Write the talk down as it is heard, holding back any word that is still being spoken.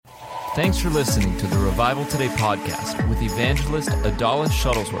Thanks for listening to the Revival Today podcast with evangelist Adalis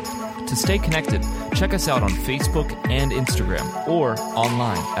Shuttlesworth. To stay connected, check us out on Facebook and Instagram or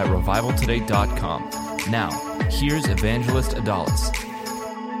online at revivaltoday.com. Now, here's evangelist Adalis.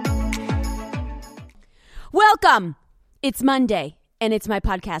 Welcome! It's Monday, and it's my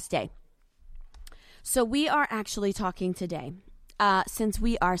podcast day. So we are actually talking today, since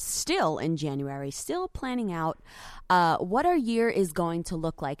we are still in January, still planning out what our year is going to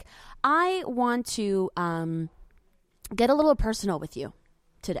look like. I want to get a little personal with you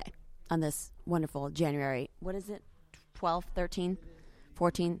today on this wonderful January. What is it? 12th, 13th,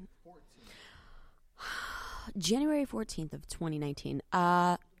 14th? January 14th of 2019.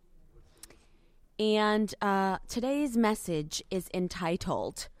 And today's message is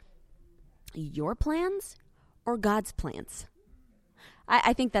entitled, Your Plans or God's Plans?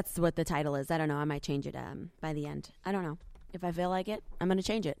 I think that's what the title is. I don't know. I might change it by the end. I don't know. If I feel like it, I'm going to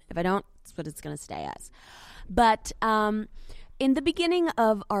change it. If I don't, that's what it's going to stay as. But in the beginning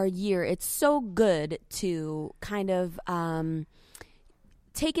of our year, it's so good to kind of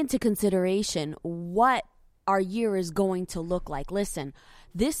take into consideration what our year is going to look like. Listen,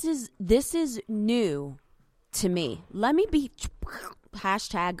 this is new to me. Let me be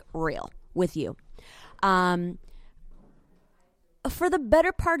 #real with you. For the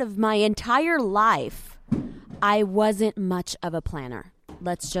better part of my entire life, I wasn't much of a planner.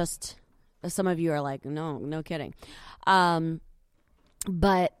 Some of you are like, no kidding.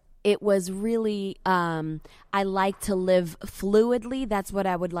 But it was really, I like to live fluidly. That's what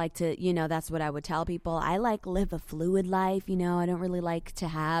I would like to, that's what I would tell people. I live a fluid life. I don't really like to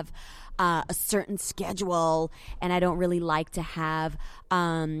have a certain schedule, and I don't really like to have,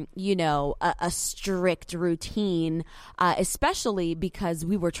 a strict routine, especially because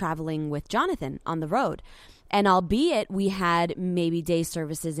we were traveling with Jonathan on the road. And albeit we had maybe day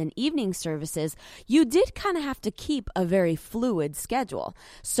services and evening services, you did kind of have to keep a very fluid schedule.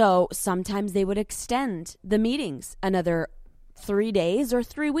 So sometimes they would extend the meetings another 3 days or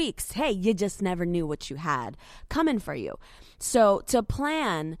 3 weeks. Hey, you just never knew what you had coming for you. So to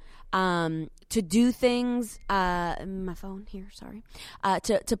plan, to do things, my phone here, sorry,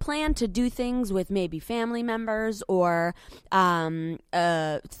 to plan to do things with maybe family members or things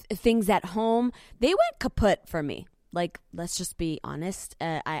at home, they went kaput for me. Like, let's just be honest.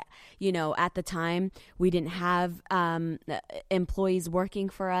 At the time, we didn't have employees working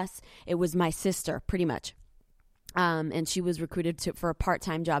for us. It was my sister, pretty much. And she was recruited for a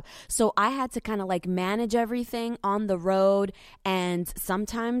part-time job. So I had to kind of manage everything on the road. And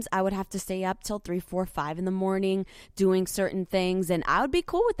sometimes I would have to stay up till 3, 4, 5 in the morning doing certain things. And I would be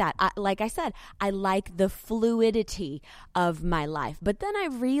cool with that. Like I said, I like the fluidity of my life. But then I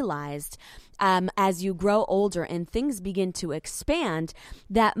realized as you grow older and things begin to expand,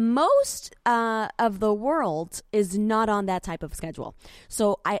 that most of the world is not on that type of schedule.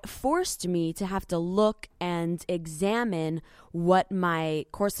 So it forced me to have to look and examine what my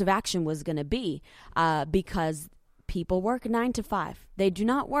course of action was going to be, because people work 9 to 5. They do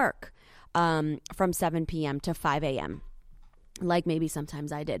not work from 7 p.m. to 5 a.m. like maybe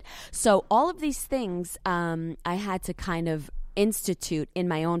sometimes I did. So all of these things I had to kind of institute in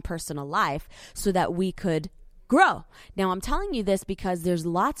my own personal life so that we could grow. Now, I'm telling you this because there's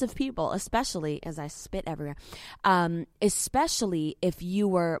lots of people, especially as I spit everywhere, especially if you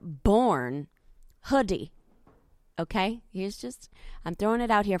were born hoodie. Okay? I'm throwing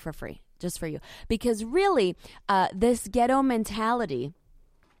it out here for free, just for you. Because really, this ghetto mentality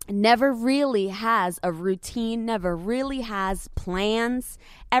never really has a routine, never really has plans.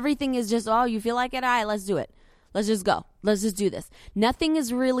 Everything is just, you feel like it? All right, let's do it. Let's just go. Let's just do this. Nothing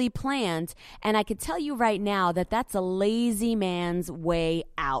is really planned. And I could tell you right now that that's a lazy man's way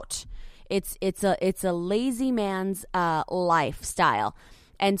out. It's a lazy man's lifestyle.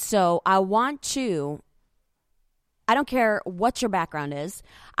 And so I don't care what your background is.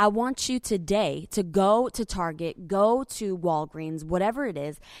 I want you today to go to Target, go to Walgreens, whatever it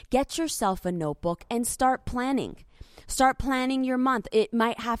is, get yourself a notebook and start planning. Start planning your month. It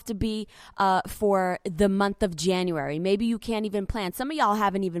might have to be for the month of January. Maybe you can't even plan. Some of y'all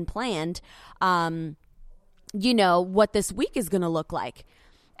haven't even planned, what this week is going to look like.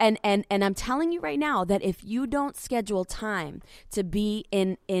 And I'm telling you right now that if you don't schedule time to be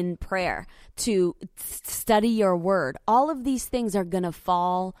in prayer, to study your word, all of these things are going to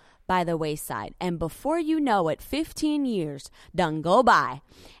fall by the wayside. And before you know it, 15 years done go by,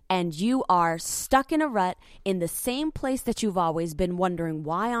 and you are stuck in a rut in the same place that you've always been, wondering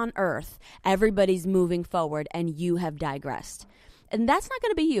why on earth everybody's moving forward and you have digressed. And that's not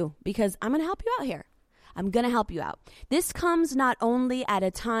going to be you, because I'm going to help you out here. I'm going to help you out. This comes not only at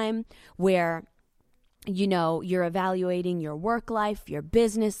a time where, you know, you're evaluating your work life, your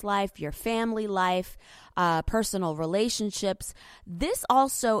business life, your family life, personal relationships. This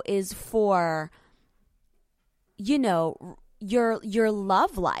also is for, you know, your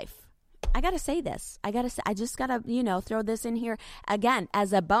love life. I got to say this. I just got to, you know, throw this in here again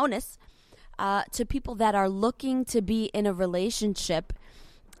as a bonus to people that are looking to be in a relationship,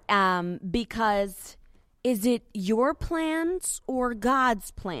 because is it your plans or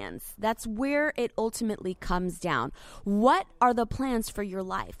God's plans? That's where it ultimately comes down. What are the plans for your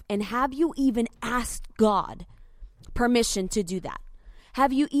life? And have you even asked God permission to do that?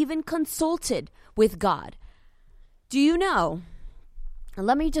 Have you even consulted with God? Do you know?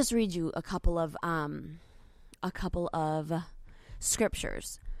 Let me just read you a couple of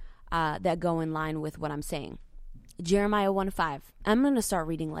scriptures that go in line with what I'm saying. Jeremiah 1:5. I'm going to start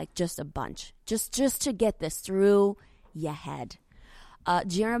reading like just a bunch, just to get this through your head.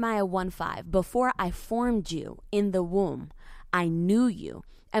 Jeremiah 1:5. Before I formed you in the womb, I knew you.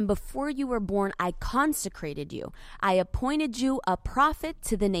 And before you were born, I consecrated you. I appointed you a prophet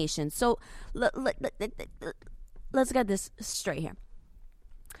to the nations. So let's get this straight here.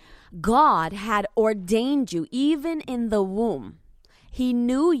 God had ordained you even in the womb. He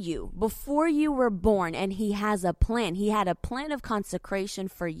knew you before you were born, and he has a plan. He had a plan of consecration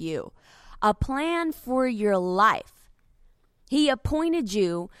for you, a plan for your life. He appointed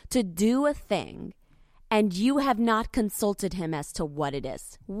you to do a thing, and you have not consulted him as to what it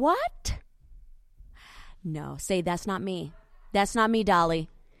is. What? No, say, that's not me. That's not me, Dolly.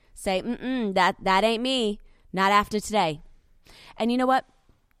 Say, that ain't me. Not after today. And you know what?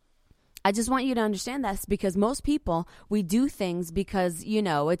 I just want you to understand this, because most people, we do things because, you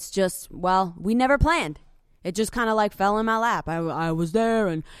know, it's just, well, we never planned. It just kind of like fell in my lap. I was there,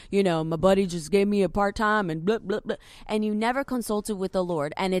 and, you know, my buddy just gave me a part-time and blah, blah, blah. And you never consulted with the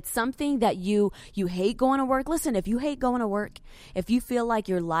Lord. And it's something that you hate going to work. Listen, if you hate going to work, if you feel like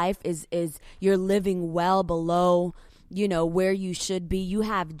your life is you're living well below, you know, where you should be, you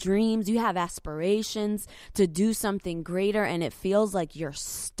have dreams, you have aspirations to do something greater, and it feels like you're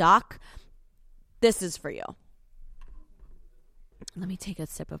stuck, this is for you. Let me take a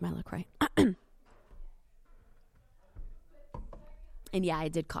sip of my LaCroix. And yeah, I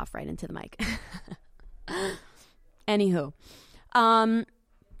did cough right into the mic. Anywho. And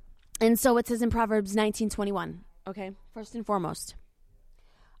so it says in Proverbs 19:21, okay? First and foremost,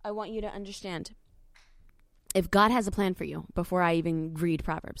 I want you to understand, if God has a plan for you, before I even read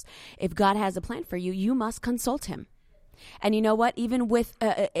Proverbs, if God has a plan for you, you must consult him. And you know what? Even with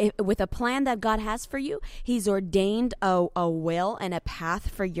a plan that God has for you, he's ordained a will and a path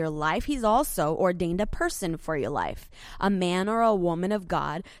for your life. He's also ordained a person for your life, a man or a woman of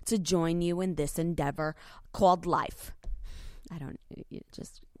God to join you in this endeavor called life.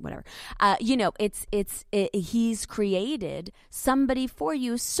 Just whatever. You know, he's created somebody for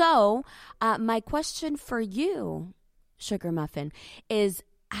you. So my question for you, Sugar Muffin, is,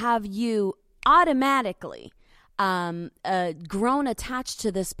 have you automatically grown attached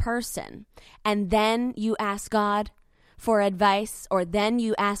to this person, and then you ask God for advice, or then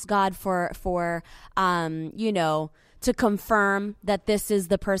you ask God for you know, to confirm that this is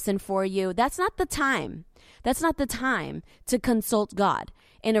the person for you? That's not the time. That's not the time to consult God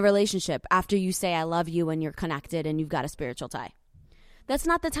in a relationship after you say I love you and you're connected and you've got a spiritual tie. That's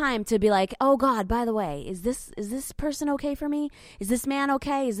not the time to be like, oh God, by the way, is this person okay for me? Is this man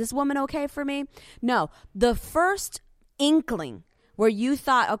okay? Is this woman okay for me? No, the first inkling where you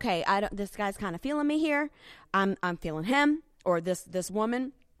thought, okay, this guy's kind of feeling me here. I'm feeling him, or this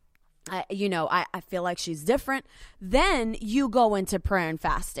woman. I feel like she's different. Then you go into prayer and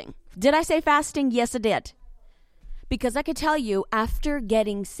fasting. Did I say fasting? Yes, I did. Because I could tell you, after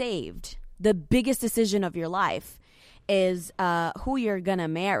getting saved, the biggest decision of your life is who you're going to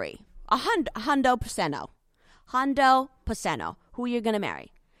marry. Hundo percento, who you're going to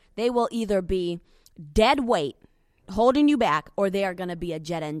marry. They will either be dead weight, holding you back, or they are going to be a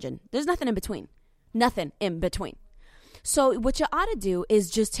jet engine. There's nothing in between. Nothing in between. So what you ought to do is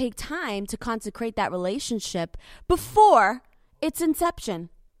just take time to consecrate that relationship before its inception.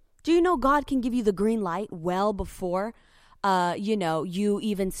 Do you know God can give you the green light well before, you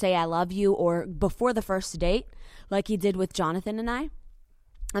even say I love you, or before the first date, like he did with Jonathan and I?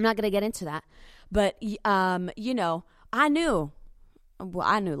 I'm not going to get into that. But, I knew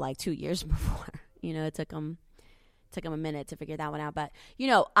like 2 years before. It took him a minute to figure that one out. But,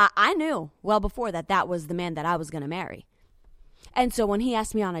 I knew well before that was the man that I was going to marry. And so when he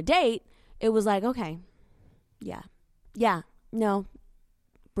asked me on a date, it was like, okay, yeah, no,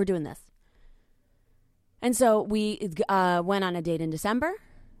 we're doing this. And so we went on a date in December,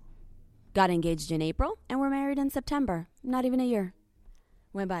 got engaged in April, and we're married in September. Not even a year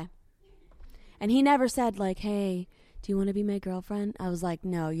went by. And he never said like, hey, do you want to be my girlfriend? I was like,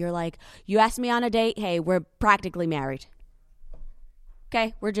 no. You're like, you asked me on a date. Hey, we're practically married.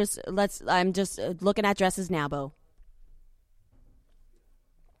 Okay, I'm just looking at dresses now, Bo.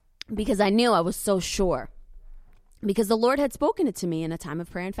 Because I knew, I was so sure. Because the Lord had spoken it to me in a time of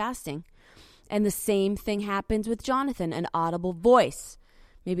prayer and fasting. And the same thing happens with Jonathan, an audible voice.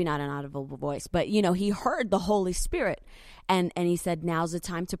 Maybe not an audible voice, but, he heard the Holy Spirit. And he said, now's the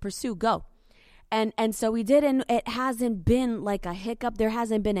time to pursue, go. And so we did, and it hasn't been like a hiccup. There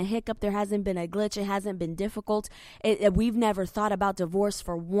hasn't been a hiccup. There hasn't been a glitch. It hasn't been difficult. We've never thought about divorce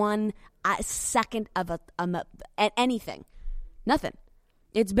for 1 second of anything. Nothing.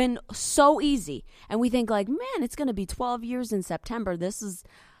 It's been so easy. And we think like, man, it's going to be 12 years in September. This is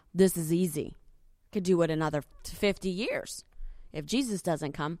easy. Could do it another 50 years if Jesus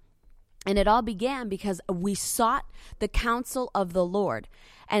doesn't come. And it all began because we sought the counsel of the Lord.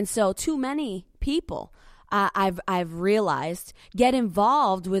 And so too many people, I've realized, get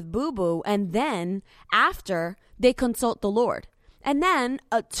involved with boo-boo, and then after they consult the Lord. And then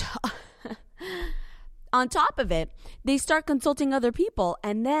on top of it, they start consulting other people,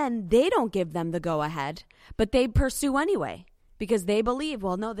 and then they don't give them the go-ahead, but they pursue anyway because they believe,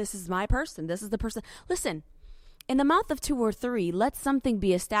 well, no, this is my person. This is the person. Listen. In the mouth of 2 or 3, let something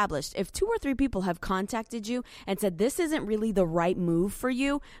be established. If 2 or 3 people have contacted you and said, this isn't really the right move for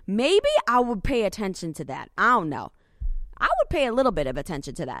you, maybe I would pay attention to that. I don't know. I would pay a little bit of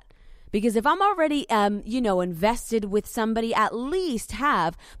attention to that. Because if I'm already, invested with somebody, at least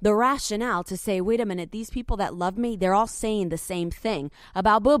have the rationale to say, wait a minute, these people that love me, they're all saying the same thing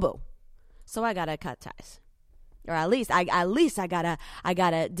about boo-boo. So I got to cut ties. Or at least I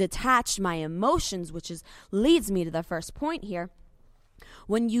gotta detach my emotions, which leads me to the first point here.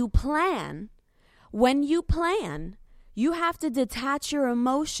 When you plan, you have to detach your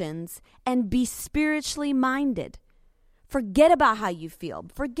emotions and be spiritually minded. Forget about how you feel.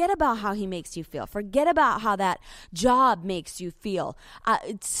 Forget about how he makes you feel. Forget about how that job makes you feel.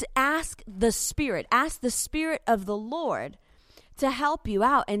 Ask the Spirit of the Lord to help you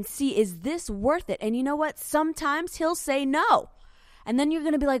out and see, is this worth it? And you know what? Sometimes he'll say no. And then you're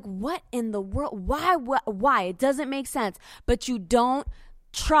going to be like, what in the world? Why? It doesn't make sense. But you don't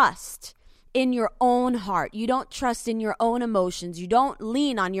trust in your own heart. You don't trust in your own emotions. You don't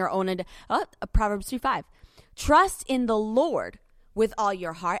lean on your own. Proverbs 3:5. Trust in the Lord with all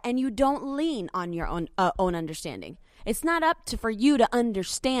your heart, and you don't lean on your own understanding. It's not up for you to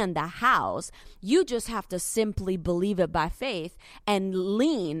understand the hows. You just have to simply believe it by faith and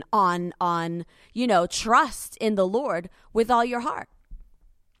lean on trust in the Lord with all your heart.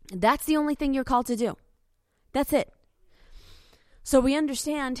 That's the only thing you're called to do. That's it. So we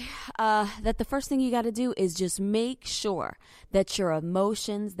understand that the first thing you got to do is just make sure that your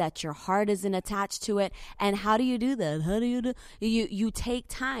emotions, that your heart isn't attached to it. And how do you do that? You take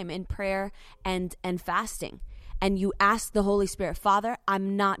time in prayer and fasting. And you ask the Holy Spirit, Father,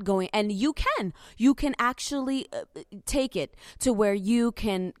 I'm not going, and you can actually take it to where you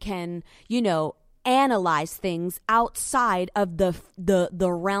can analyze things outside of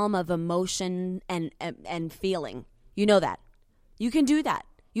the realm of emotion and feeling. You know that. You can do that.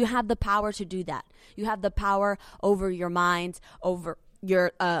 You have the power to do that. You have the power over your mind, over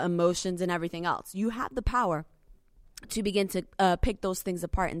your emotions and everything else. You have the power to begin to pick those things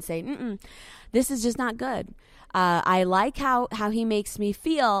apart and say, this is just not good. I like how he makes me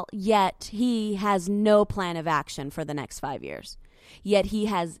feel, yet he has no plan of action for the next 5 years. Yet he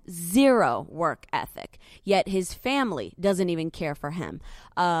has zero work ethic. Yet his family doesn't even care for him.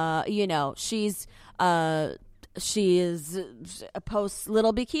 She posts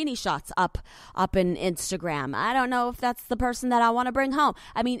little bikini shots up in Instagram. I don't know if that's the person that I want to bring home.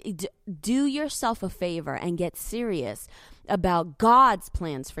 I mean, do yourself a favor and get serious about God's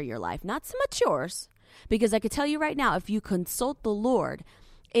plans for your life, not so much yours. Because I could tell you right now, if you consult the Lord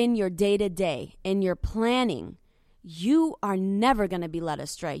in your day-to-day, in your planning, you are never going to be led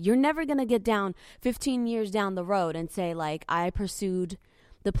astray. You're never going to get down 15 years down the road and say, like, I pursued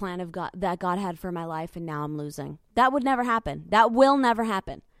the plan of God that God had for my life, and now I'm losing. That would never happen. That will never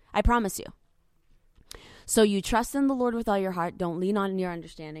happen. I promise you. So you trust in the Lord with all your heart. Don't lean on your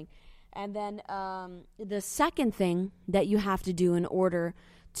understanding. And then the second thing that you have to do in order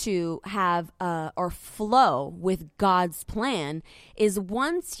to have or flow with God's plan is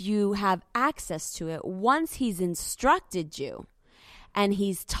once you have access to it, once he's instructed you and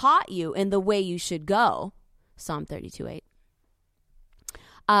he's taught you in the way you should go, Psalm 32:8.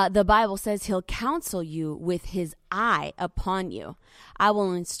 The Bible says he'll counsel you with his eye upon you. I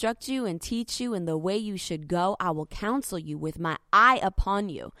will instruct you and teach you in the way you should go. I will counsel you with my eye upon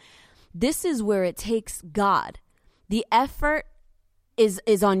you. This is where it takes God. The effort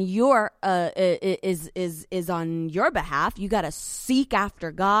is on your is on your behalf. You got to seek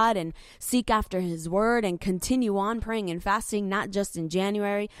after God and seek after his word and continue on praying and fasting, not just in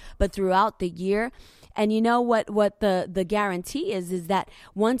January, but throughout the year. And you know what the guarantee is that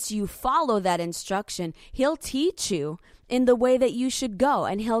once you follow that instruction, he'll teach you in the way that you should go,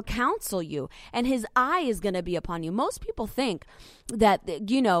 and he'll counsel you, and his eye is going to be upon you. Most people think that,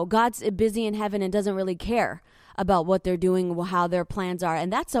 you know, God's busy in heaven and doesn't really care about what they're doing, how their plans are.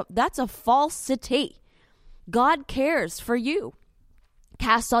 And that's a falsity. God cares for you.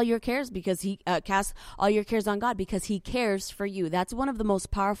 Cast all your cares on God because he cares for you. That's one of the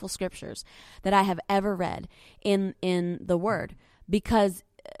most powerful scriptures that I have ever read in the word, because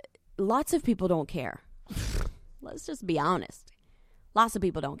lots of people don't care. Let's just be honest. Lots of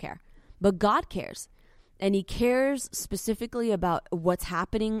people don't care, but God cares. And he cares specifically about what's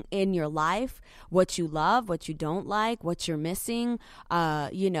happening in your life, what you love, what you don't like, what you're missing,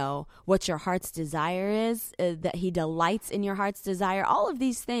 what your heart's desire is, that he delights in your heart's desire. All of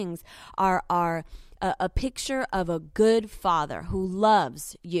these things are a picture of a good father who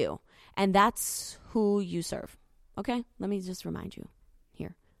loves you. And that's who you serve. Okay? Let me just remind you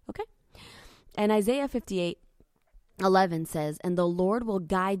here. Okay? And Isaiah 58:11 says, and the Lord will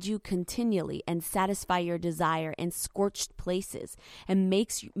guide you continually and satisfy your desire in scorched places and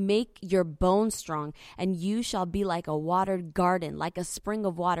make your bones strong, and you shall be like a watered garden, like a spring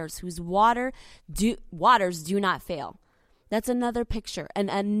of waters whose waters do not fail. That's another picture and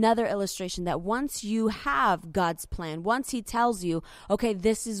another illustration that once you have God's plan, once he tells you, okay,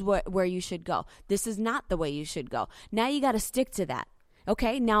 this is where you should go, this is not the way you should go, now you got to stick to that.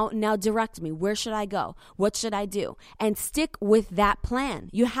 Okay, now direct me. Where should I go? What should I do? And stick with that plan.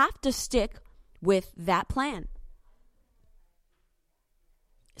 You have to stick with that plan.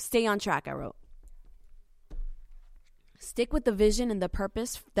 Stay on track, I wrote. Stick with the vision and the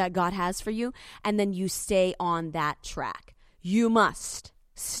purpose that God has for you, and then you stay on that track. You must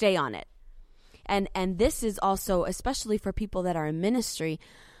stay on it. And this is also, especially for people that are in ministry,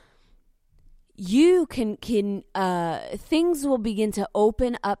 you can things will begin to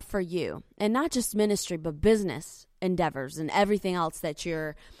open up for you, and not just ministry, but business endeavors and everything else that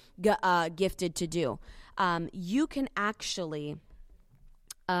you're gifted to do. You can actually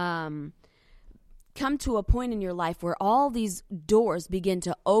come to a point in your life where all these doors begin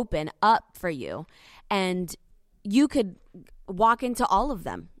to open up for you, and you could walk into all of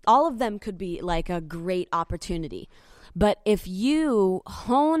them. All of them could be like a great opportunity. But if you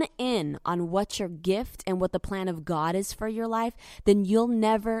hone in on what your gift and what the plan of God is for your life, then you'll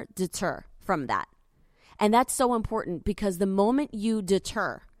never deter from that. And that's so important, because the moment you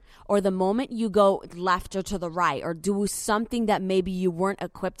deter, or the moment you go left or to the right, or do something that maybe you weren't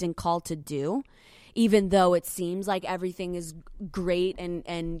equipped and called to do, even though it seems like everything is great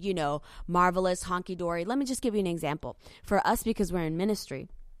and you know, marvelous, honky-dory. Let me just give you an example. For us, because we're in ministry,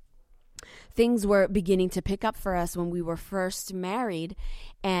 things were beginning to pick up for us when we were first married,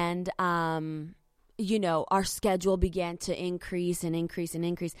 and our schedule began to increase and increase and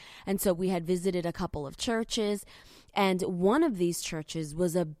increase. And so we had visited a couple of churches, and one of these churches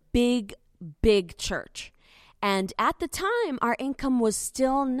was a big church. And at the time, our income was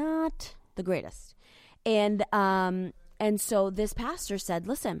still not the greatest. And so this pastor said,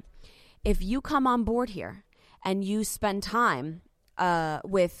 listen, if you come on board here and you spend time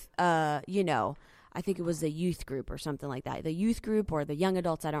with, I think it was the youth group or something like that, the youth group or the young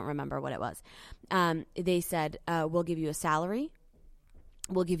adults, I don't remember what it was. They said, we'll give you a salary.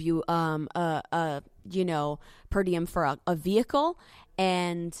 We'll give you, per diem for a vehicle,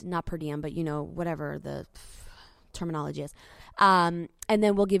 and not per diem, but, whatever the terminology is. And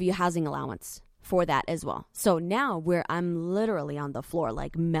then we'll give you housing allowance for that as well. So now I'm literally on the floor,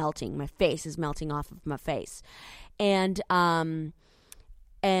 like melting. My face is melting off of my face. And I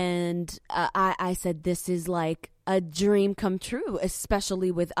said, this is like a dream come true,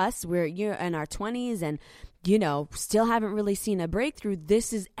 especially with us. We're in our 20s and, still haven't really seen a breakthrough.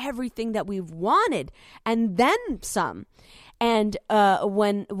 This is everything that we've wanted, and then some. And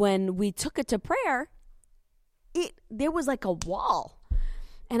when we took it to prayer, there was like a wall.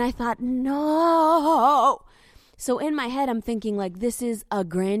 And I thought, no. So in my head, I'm thinking like, this is a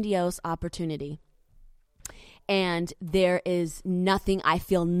grandiose opportunity. And there is nothing, I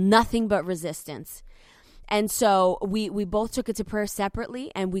feel nothing but resistance. And so we both took it to prayer separately,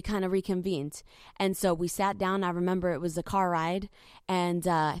 and we kind of reconvened. And so we sat down. I remember it was a car ride, and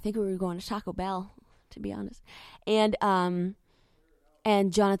I think we were going to Taco Bell, to be honest. And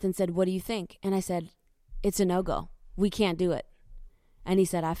Jonathan said, "What do you think?" And I said, "It's a no-go. We can't do it." And he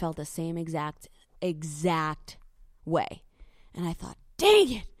said, "I felt the same exact way." And I thought,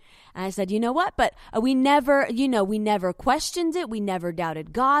 dang it. And I said, you know what? But we never questioned it. We never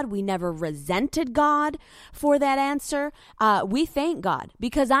doubted God. We never resented God for that answer. We thank God,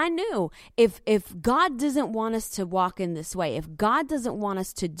 because I knew if God doesn't want us to walk in this way, if God doesn't want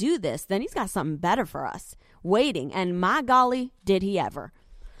us to do this, then he's got something better for us waiting. And my golly, did he ever.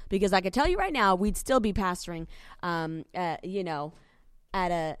 Because I could tell you right now, we'd still be pastoring, at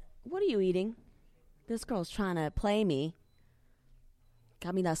a, what are you eating? This girl's trying to play me.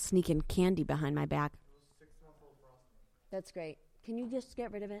 Got me that sneaking candy behind my back. That's great. Can you just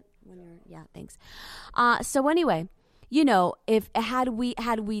get rid of it when you're? Yeah, thanks. So anyway, if had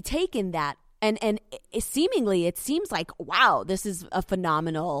we taken that, and it seems like, wow, this is a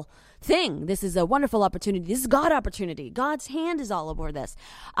phenomenal thing. This is a wonderful opportunity. This is God's opportunity. God's hand is all over this.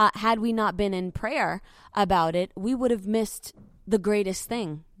 Had we not been in prayer about it, we would have missed the greatest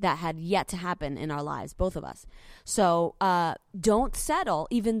thing that had yet to happen in our lives, both of us. So don't settle,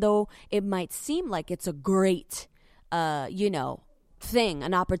 even though it might seem like it's a great, thing,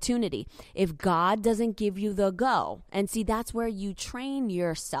 an opportunity. If God doesn't give you the go, and see, that's where you train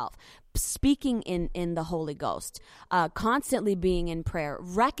yourself. Speaking in the Holy Ghost, constantly being in prayer,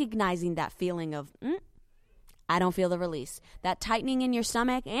 recognizing that feeling of, I don't feel the release. That tightening in your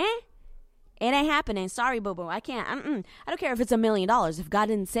stomach, it ain't happening. Sorry, boo-boo. I can't. I don't care if it's $1 million. If God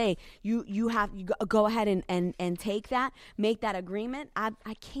didn't say, you go ahead and take that, make that agreement, I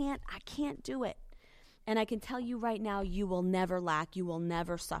can't do it. And I can tell you right now, you will never lack. You will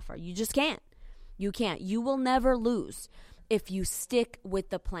never suffer. You just can't. You can't. You will never lose if you stick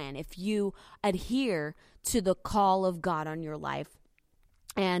with the plan, if you adhere to the call of God on your life,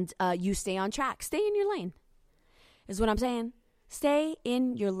 and you stay on track. Stay in your lane is what I'm saying. Stay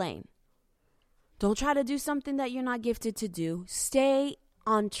in your lane. Don't try to do something that you're not gifted to do. Stay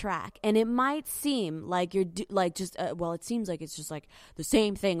on track. And it might seem like you're it seems like it's just like the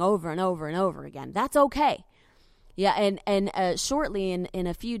same thing over and over and over again. That's okay. Yeah, and shortly in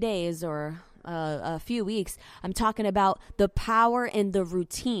a few days or a few weeks, I'm talking about the power in the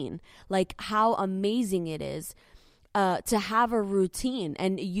routine, like how amazing it is to have a routine.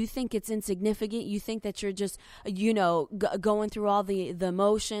 And you think it's insignificant. You think that you're just, going through all the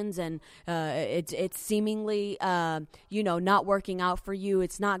motions, and it's seemingly, not working out for you.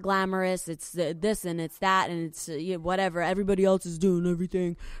 It's not glamorous. It's this and it's that, and it's whatever. Everybody else is doing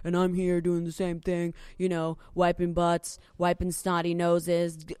everything, and I'm here doing the same thing, wiping butts, wiping snotty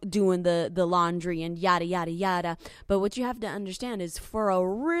noses, doing the laundry, and yada, yada, yada. But what you have to understand is, for a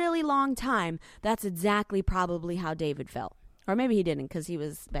really long time, that's exactly probably how David felt. Or maybe he didn't, because he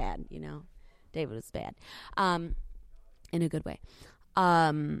was bad, David was bad, in a good way.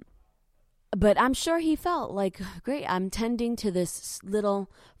 But I'm sure he felt like, great, I'm tending to this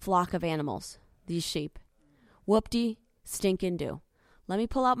little flock of animals, these sheep. Whoop-de stinkin' do. Let me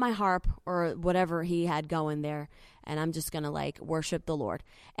pull out my harp or whatever he had going there, and I'm just going to worship the Lord.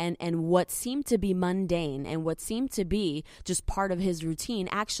 And what seemed to be mundane and what seemed to be just part of his routine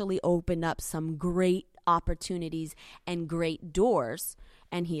actually opened up some great opportunities and great doors,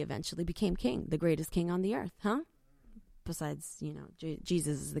 and he eventually became king, the greatest king on the earth, huh? Besides,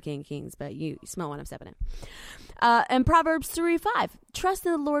 Jesus is the King of Kings, but you smell what I'm stepping in. And Proverbs 3:5, trust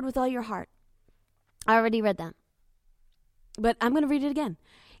in the Lord with all your heart. I already read that, but I'm going to read it again.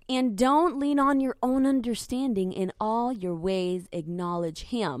 And don't lean on your own understanding. In all your ways acknowledge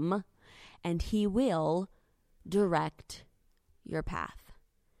him, and he will direct your path.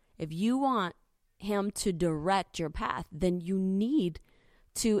 If you want him to direct your path, then you need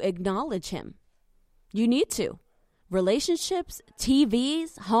to acknowledge him. You need to. Relationships,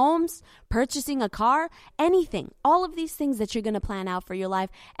 TVs, homes, purchasing a car, anything. All of these things that you're going to plan out for your life,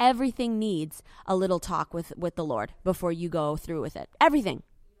 everything needs a little talk with the Lord before you go through with it. Everything.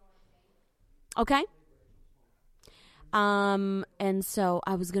 Okay? And so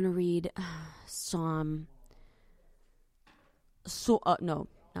I was going to read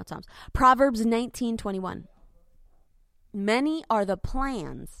Proverbs 19:21. Many are the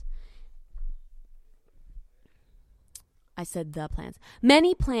plans. I said the plans.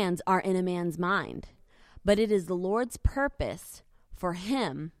 Many plans are in a man's mind, but it is the Lord's purpose for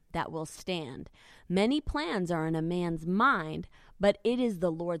him that will stand. Many plans are in a man's mind, but it is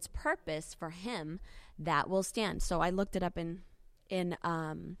the Lord's purpose for him that will stand. So I looked it up in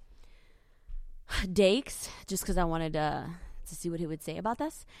Dakes, just because I wanted to see what he would say about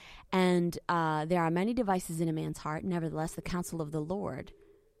this. And there are many devices in a man's heart. Nevertheless, the counsel of the Lord,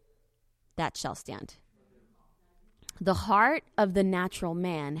 that shall stand. The heart of the natural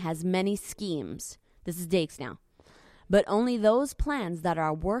man has many schemes. This is Dakes now. But only those plans that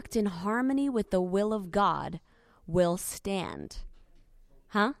are worked in harmony with the will of God will stand.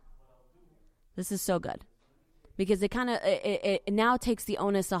 Huh? This is so good. Because it now takes the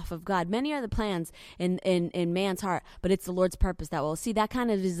onus off of God. Many are the plans in man's heart, but it's the Lord's purpose that will. See, that kind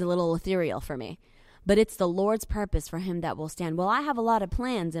of is a little ethereal for me. But it's the Lord's purpose for him that will stand. Well, I have a lot of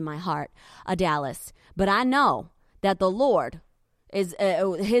plans in my heart, Dallas, but I know that the Lord is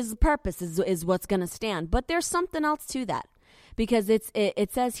his purpose is what's going to stand. But there's something else to that, because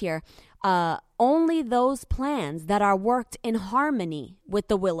it says here, only those plans that are worked in harmony with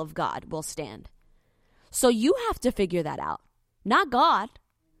the will of God will stand. So you have to figure that out, not God.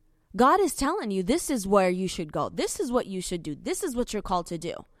 God is telling you this is where you should go. This is what you should do. This is what you're called to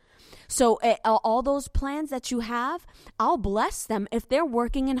do. So all those plans that you have, I'll bless them if they're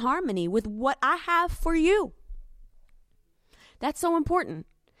working in harmony with what I have for you. That's so important,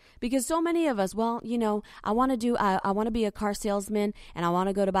 because so many of us, well, I want to be a car salesman, and I want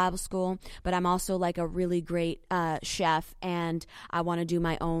to go to Bible school, but I'm also like a really great chef, and I want to do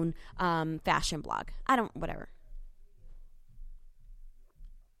my own fashion blog. Whatever.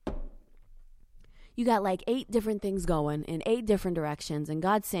 You got like 8 different things going in 8 different directions, and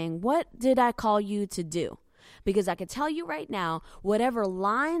God's saying, what did I call you to do? Because I can tell you right now, whatever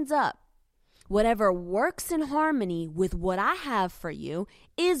lines up, whatever works in harmony with what I have for you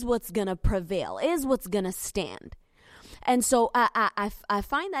is what's going to prevail, is what's going to stand. And so I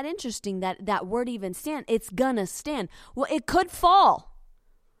find that interesting, that word even stand. It's going to stand. Well, it could fall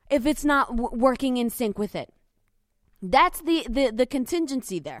if it's not working in sync with it. That's the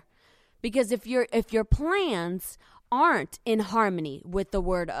contingency there. Because if your plans aren't in harmony with the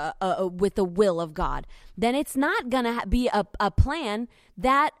word, with the will of God, then it's not going to be a plan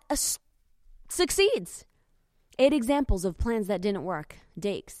that succeeds. 8 examples of plans that didn't work.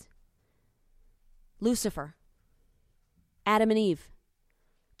 Dakes, Lucifer, Adam and Eve,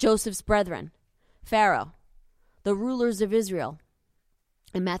 Joseph's brethren, Pharaoh, the rulers of Israel,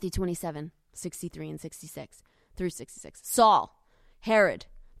 in Matthew 27, 63 and 66 through 66. Saul, Herod,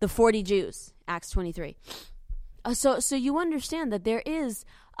 the 40 Jews, Acts 23. So you understand that there is,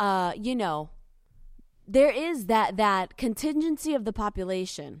 there is that contingency of the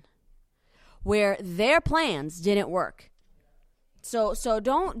population where their plans didn't work. So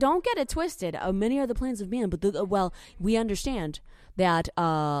don't get it twisted. Many are the plans of man, but we understand that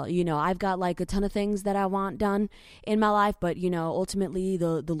I've got like a ton of things that I want done in my life, but ultimately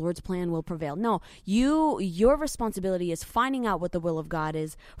the Lord's plan will prevail. No, your responsibility is finding out what the will of God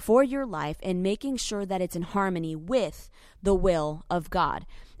is for your life and making sure that it's in harmony with the will of God.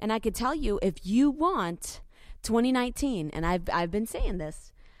 And I could tell you, if you want 2019, and I've been saying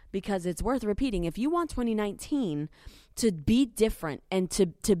this, because it's worth repeating. If you want 2019 to be different and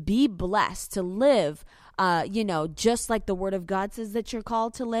to be blessed, to live, just like the Word of God says that you're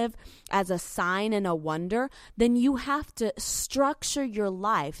called to live, as a sign and a wonder, then you have to structure your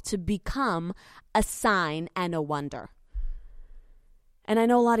life to become a sign and a wonder. And I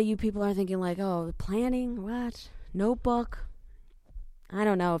know a lot of you people are thinking like, oh, planning, what? Notebook? I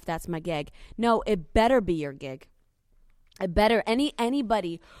don't know if that's my gig. No, it better be your gig.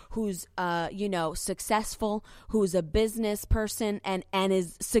 Anybody who's successful, who's a business person and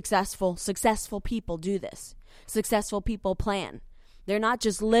is successful people do this. Successful people plan. They're not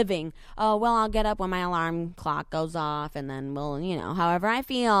just living, oh, well, I'll get up when my alarm clock goes off and then however I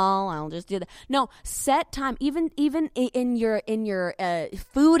feel, I'll just do that. No, set time, even in your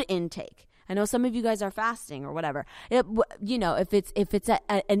food intake. I know some of you guys are fasting or whatever. If it's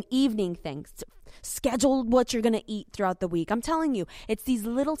an evening thing, schedule what you're going to eat throughout the week. I'm telling you, it's these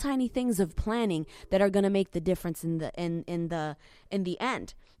little tiny things of planning that are going to make the difference in the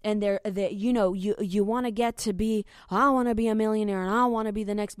end. And you want to get to be, I want to be a millionaire, and I want to be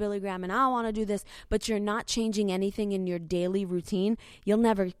the next Billy Graham, and I want to do this, but you're not changing anything in your daily routine. You'll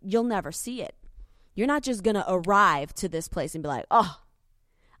never see it. You're not just going to arrive to this place and be like, oh,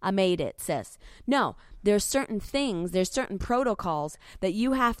 I made it, sis. No, there's certain things, there's certain protocols that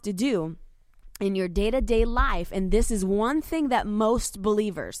you have to do in your day-to-day life, and this is one thing that most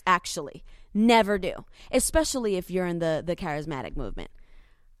believers actually never do, especially if you're in the charismatic movement.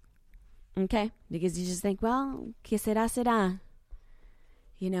 Okay? Because you just think, well, que será, será.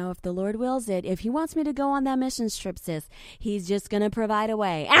 If the Lord wills it, if he wants me to go on that missions trip, sis, he's just going to provide a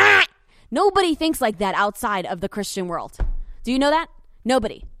way. Nobody thinks like that outside of the Christian world. Do you know that?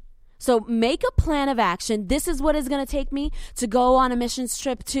 Nobody. So make a plan of action. This is what it's going to take me to go on a missions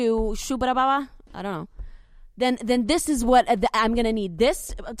trip to Shubarababa. I don't know. Then this is what I'm going to need,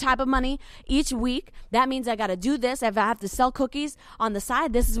 this type of money each week. That means I got to do this. If I have to sell cookies on the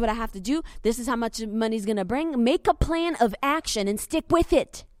side, this is what I have to do. This is how much money's going to bring. Make a plan of action and stick with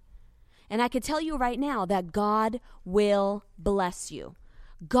it. And I can tell you right now that God will bless you.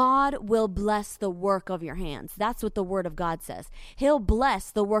 God will bless the work of your hands. That's what the word of God says. He'll bless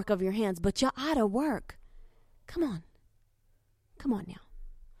the work of your hands, but you're out of work. Come on. Come on now.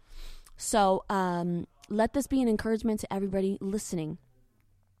 So, let this be an encouragement to everybody listening.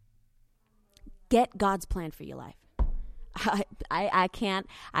 Get God's plan for your life. I can't.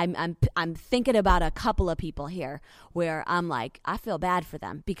 I'm thinking about a couple of people here where I'm like, I feel bad for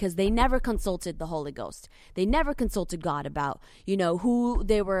them because they never consulted the Holy Ghost. They never consulted God about, who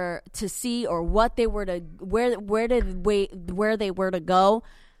they were to see or what they were to where they were to go.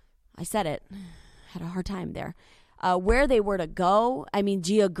 I said it. Had a hard time there. Where they were to go. I mean,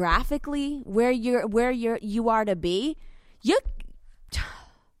 geographically, where you are to be. You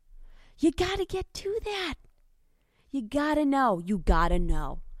got to get to that. You got to know. You got to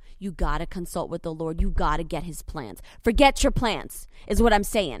know. You got to consult with the Lord. You got to get his plans. Forget your plans is what I'm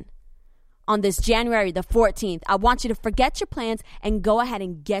saying. On this January the 14th, I want you to forget your plans and go ahead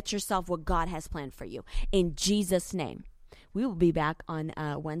and get yourself what God has planned for you. In Jesus' name. We will be back on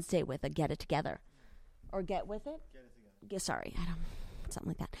Wednesday with a Get It Together. Or Get With It? Sorry,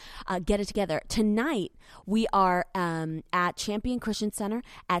 something like that. Get It Together. Tonight, we are at Champion Christian Center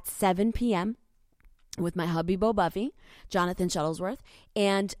at 7 p.m. with my hubby, Bo Buffy, Jonathan Shuttlesworth.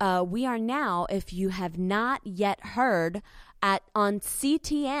 And we are now, if you have not yet heard, on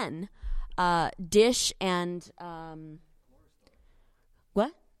CTN, Dish and...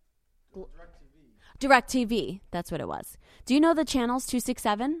 what? DirecTV. That's what it was. Do you know the channels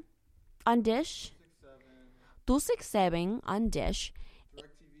 267 on Dish? 267 on Dish.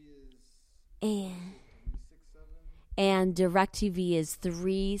 And DirecTV is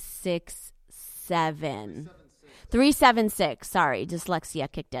 367. 376. Sorry,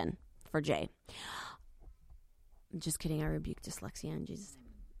 dyslexia kicked in for Jay. Just kidding. I rebuke dyslexia in Jesus' name.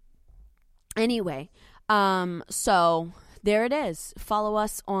 Anyway, so there it is. Follow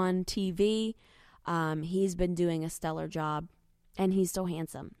us on TV. He's been doing a stellar job, and he's so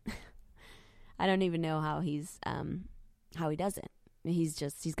handsome. I don't even know how he does it.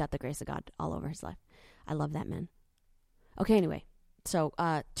 He's got the grace of God all over his life. I love that man. Okay, anyway. So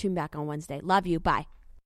tune back on Wednesday. Love you. Bye.